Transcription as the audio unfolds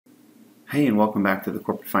Hey, and welcome back to the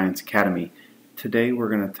Corporate Finance Academy. Today we're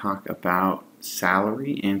going to talk about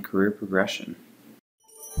salary and career progression.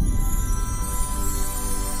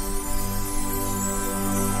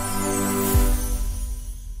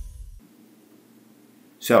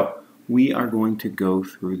 So, we are going to go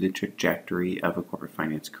through the trajectory of a corporate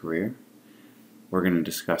finance career. We're going to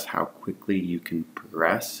discuss how quickly you can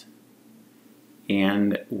progress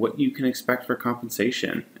and what you can expect for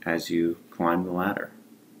compensation as you climb the ladder.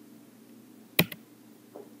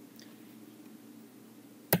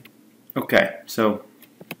 Okay, so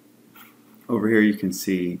over here you can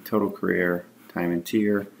see total career, time and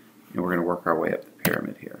tier, and we're going to work our way up the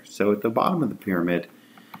pyramid here. So at the bottom of the pyramid,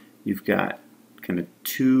 you've got kind of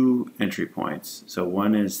two entry points. So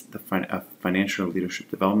one is the Financial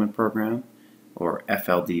Leadership Development Program, or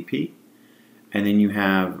FLDP, and then you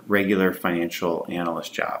have regular financial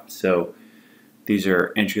analyst jobs. So these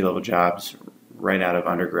are entry-level jobs right out of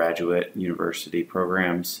undergraduate university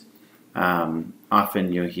programs.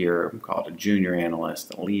 Often you'll hear them called a junior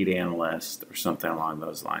analyst, a lead analyst, or something along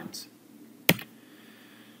those lines.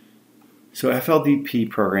 So FLDP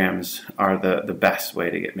programs are the best way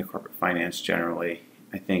to get into corporate finance generally.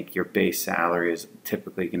 I think your base salary is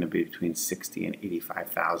typically going to be between $60,000 and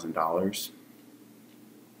 $85,000.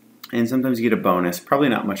 And sometimes you get a bonus, probably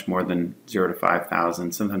not much more than $0 to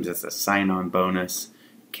 $5,000. Sometimes it's a sign-on bonus.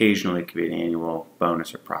 Occasionally it could be an annual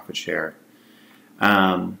bonus or profit share.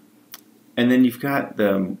 And then you've got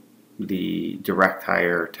the direct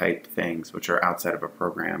hire type things, which are outside of a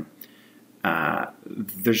program.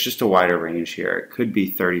 There's just a wider range here. It could be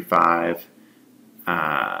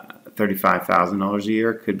 $35,000 a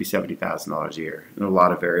year. It could be $70,000 a year. There are a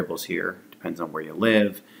lot of variables here. Depends on where you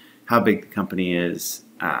live, how big the company is.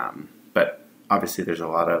 But obviously, there's a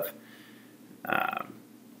lot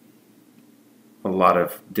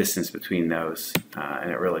of distance between those,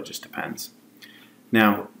 and it really just depends.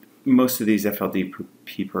 Now, most of these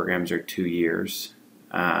FLDP programs are 2 years,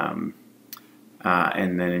 and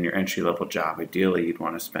then in your entry-level job, ideally you'd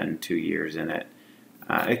want to spend 2 years in it.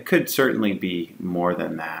 It could certainly be more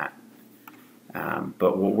than that,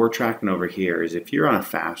 but what we're tracking over here is if you're on a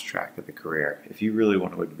fast track of the career, if you really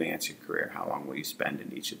want to advance your career, how long will you spend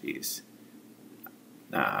in each of these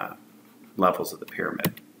levels of the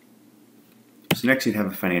pyramid? So next you'd have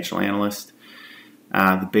a financial analyst.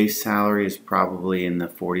 The base salary is probably in the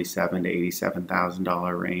 $47,000 to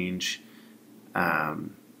 $87,000 range.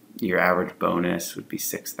 Your average bonus would be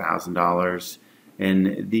 $6,000,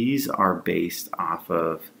 and these are based off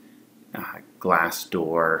of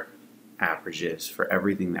Glassdoor averages for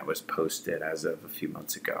everything that was posted as of a few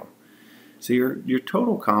months ago. So your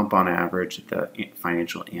total comp on average at the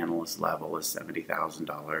financial analyst level is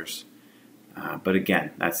 $70,000, but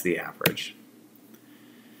again, that's the average.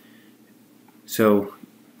 So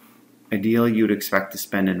ideally you would expect to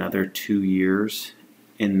spend another 2 years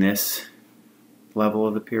in this level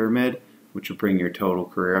of the pyramid, which will bring your total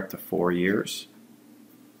career up to 4 years.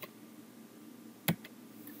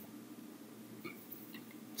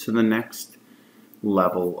 So the next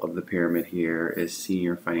level of the pyramid here is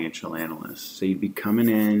senior financial analyst. So you'd be coming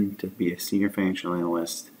in to be a senior financial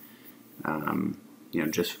analyst,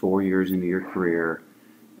 just 4 years into your career,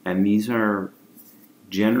 and these are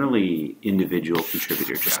generally individual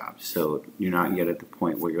contributor jobs. So you're not yet at the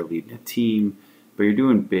point where you're leading a team, but you're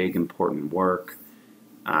doing big, important work.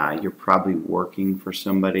 You're probably working for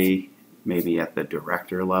somebody, maybe at the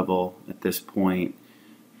director level at this point,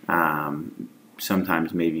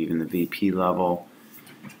 sometimes maybe even the VP level.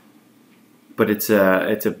 But it's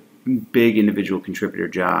a big individual contributor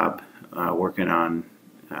job, working on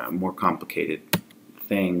more complicated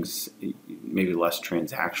things, maybe less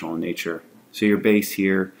transactional in nature. So your base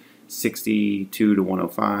here, 62 to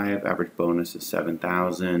 105, average bonus is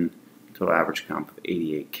 7,000, total average comp of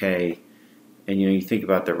 88K. And you think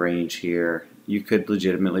about the range here, you could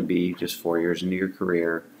legitimately be just 4 years into your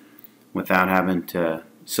career without having to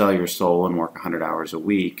sell your soul and work 100 hours a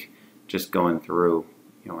week, just going through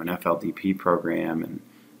an FLDP program and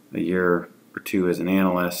a year or two as an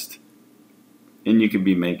analyst, and you could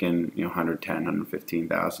be making $110,000,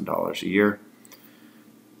 $115,000 a year.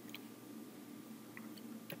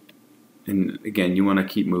 And again, you want to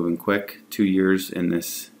keep moving quick. 2 years in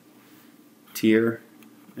this tier,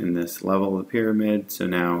 in this level of the pyramid. So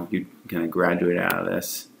now you kind of graduate out of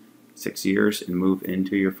this 6 years and move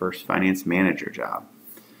into your first finance manager job.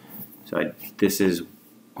 So this is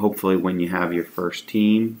hopefully when you have your first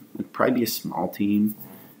team. It'd probably be a small team,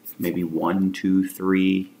 maybe 1, 2,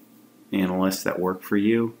 3 analysts that work for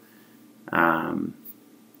you, and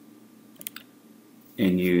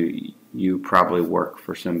you probably work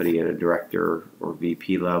for somebody at a director or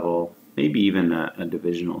VP level, maybe even a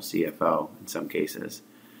divisional CFO in some cases.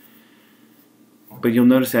 But you'll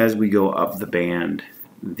notice as we go up the band,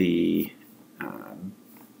 the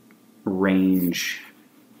range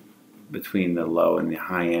between the low and the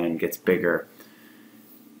high end gets bigger.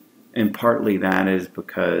 And partly that is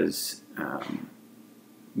because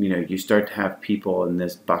you start to have people in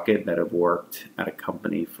this bucket that have worked at a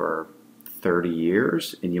company for 30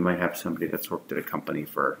 years, and you might have somebody that's worked at a company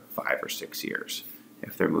for 5 or 6 years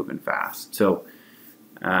if they're moving fast. So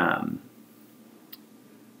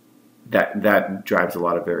that drives a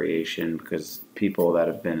lot of variation, because people that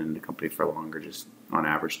have been in the company for longer just on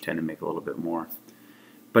average tend to make a little bit more.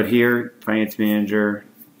 But here, finance manager,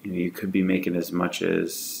 you could be making as much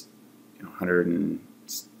as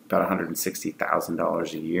about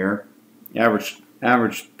 $160,000 a year. Average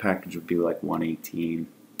package would be like 118.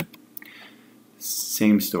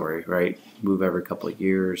 Same story, right? Move every couple of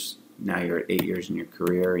years. Now you're at 8 years in your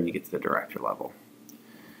career, and you get to the director level.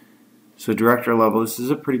 So director level, this is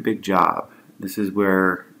a pretty big job. This is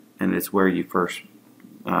where, and it's where you first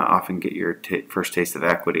often get your first taste of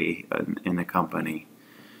equity in the company.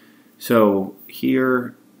 So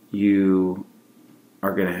here you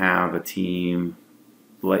are going to have a team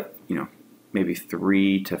like, maybe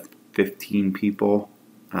 3 to 15 people.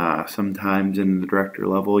 Sometimes in the director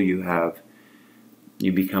level, you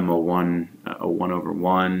become a one over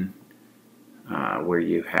one, where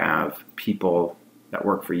you have people that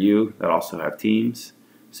work for you that also have teams.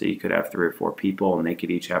 So you could have 3 or 4 people, and they could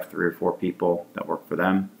each have 3 or 4 people that work for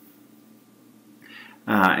them.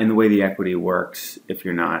 And the way the equity works, if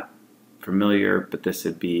you're not familiar, but this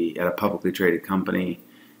would be at a publicly traded company,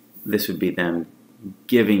 this would be them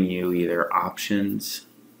giving you either options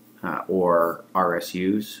or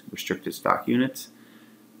RSUs, restricted stock units,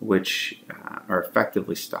 which are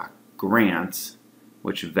effectively stock grants,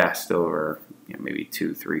 which vest over maybe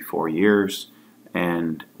 2, 3, 4 years.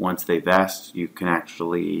 And once they vest, you're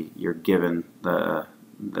given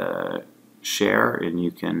the share, and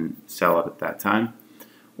you can sell it at that time,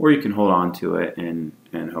 or you can hold on to it and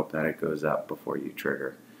hope that it goes up before you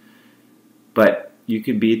trigger. But you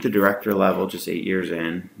could be at the director level just 8 years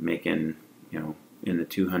in, making in the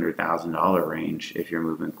 $200,000 range if you're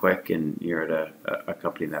moving quick and you're at a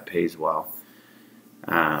company that pays well.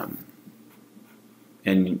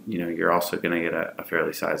 And you're also going to get a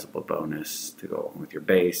fairly sizable bonus to go along with your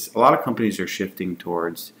base. A lot of companies are shifting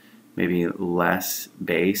towards maybe less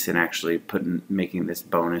base and actually making this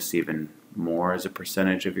bonus even more as a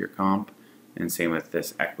percentage of your comp. And same with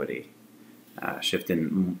this equity,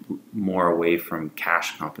 shifting more away from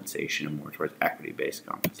cash compensation and more towards equity-based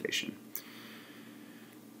compensation.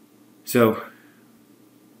 So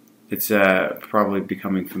it's probably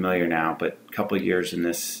becoming familiar now, but a couple of years in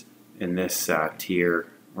this tier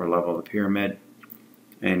or level of the pyramid,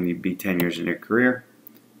 and you'd be 10 years in your career,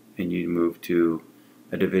 and you'd move to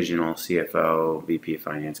a divisional CFO, VP of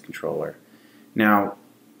Finance, Controller. Now,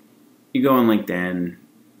 you go on LinkedIn,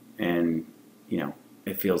 and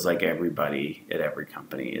it feels like everybody at every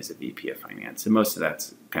company is a VP of Finance, and most of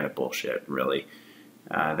that's kind of bullshit, really.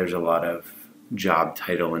 There's a lot of job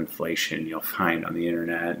title inflation you'll find on the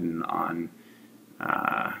internet and on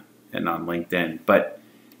LinkedIn, but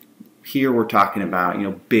here we're talking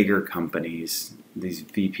about bigger companies, these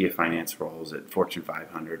VP of Finance roles at Fortune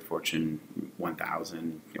 500, Fortune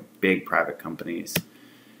 1000, big private companies.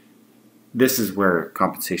 This is where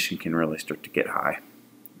compensation can really start to get high.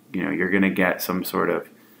 You're going to get some sort of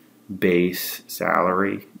base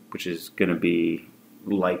salary, which is going to be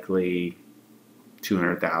likely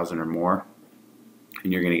 $200,000 or more,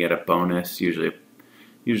 and you're going to get a bonus, usually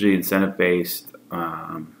incentive based,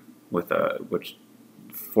 which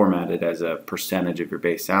formatted as a percentage of your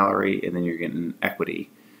base salary, and then you're getting equity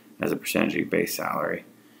as a percentage of your base salary.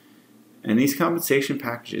 And these compensation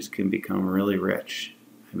packages can become really rich.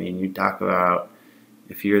 I mean, you talk about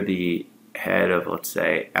if you're the head of, let's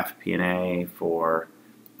say, FP&A for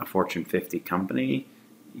a Fortune 50 company,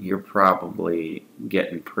 you're probably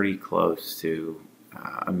getting pretty close to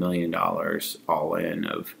 $1 million all in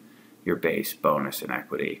of your base, bonus, and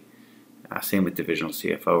equity. Same with divisional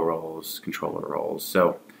CFO roles, controller roles.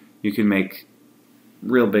 So you can make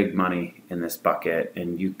real big money in this bucket,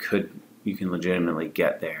 and you can legitimately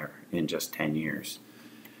get there in just 10 years.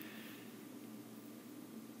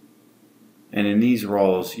 And in these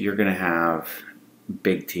roles, you're going to have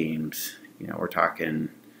big teams. We're talking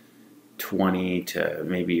 20 to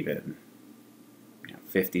maybe even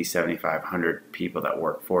 50, 75, 100 people that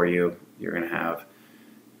work for you. You're going to have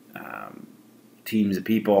teams of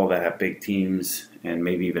people that have big teams, and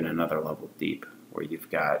maybe even another level deep where you've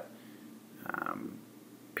got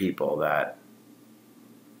people that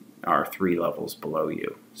are 3 levels below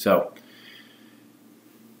you. So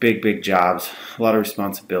big jobs, a lot of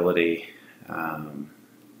responsibility,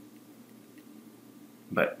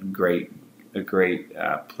 but a great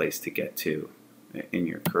place to get to in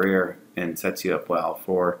your career, and sets you up well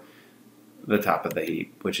for the top of the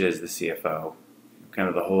heap, which is the CFO, kind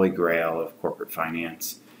of the holy grail of corporate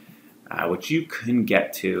finance, which you can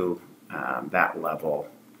get to that level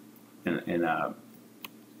in a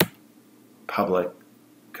public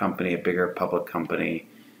company, a bigger public company,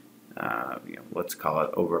 let's call it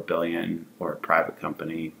over $1 billion, or a private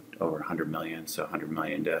company over 100 million, so 100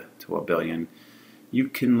 million to $1 billion. You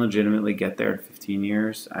can legitimately get there in 15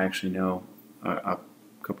 years. I actually know a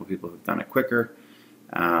couple of people who've done it quicker,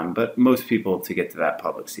 but most people to get to that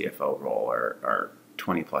public CFO role are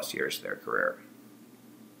 20 plus years of their career.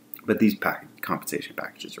 But these compensation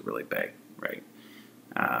packages are really big, right?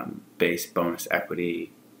 Base, bonus,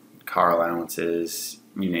 equity, car allowances,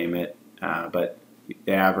 you name it. But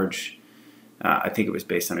the average, I think it was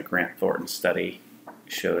based on a Grant Thornton study,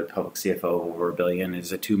 showed public CFO over $1 billion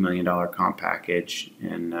is a $2 million comp package,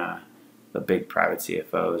 and the big private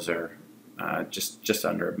CFOs are just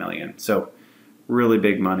under $1 million. So really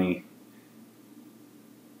big money,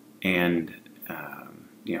 and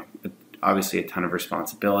obviously a ton of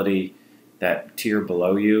responsibility. That tier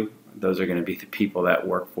below you, those are going to be the people that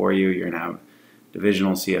work for you. You're going to have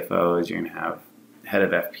divisional CFOs, you're going to have head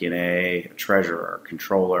of FP&A, a treasurer, a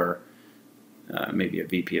controller, maybe a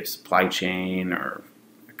VP of supply chain, or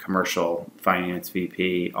a commercial finance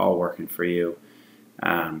VP, all working for you.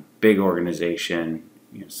 Big organization.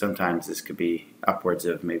 Sometimes this could be upwards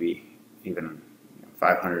of maybe even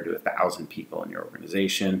 500 to 1,000 people in your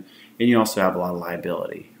organization, and you also have a lot of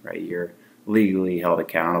liability, right? You're legally held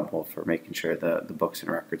accountable for making sure the books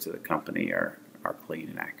and records of the company are clean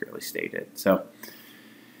and accurately stated. So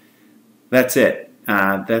that's it.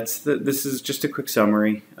 This is just a quick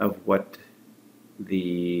summary of what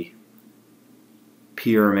the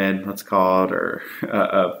pyramid, let's call it, or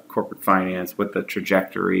of corporate finance, what the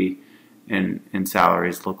trajectory and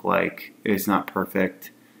salaries look like. It's not perfect,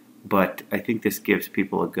 but I think this gives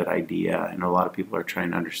people a good idea, and a lot of people are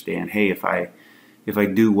trying to understand, hey, if I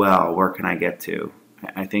do well, where can I get to?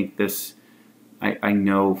 I think this, I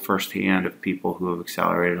know firsthand of people who have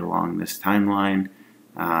accelerated along this timeline,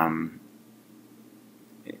 and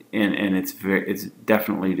it's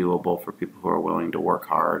definitely doable for people who are willing to work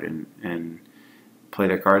hard and play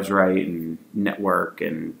their cards right and network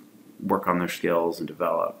and work on their skills and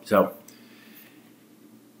develop. So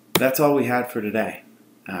that's all we had for today.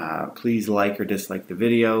 Please like or dislike the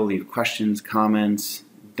video, leave questions, comments.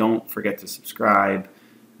 Don't forget to subscribe,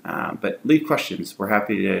 but leave questions. We're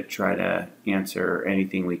happy to try to answer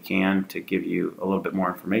anything we can to give you a little bit more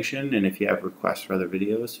information. And if you have requests for other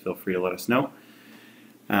videos, feel free to let us know.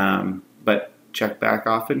 But check back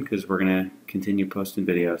often, because we're going to continue posting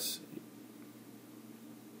videos.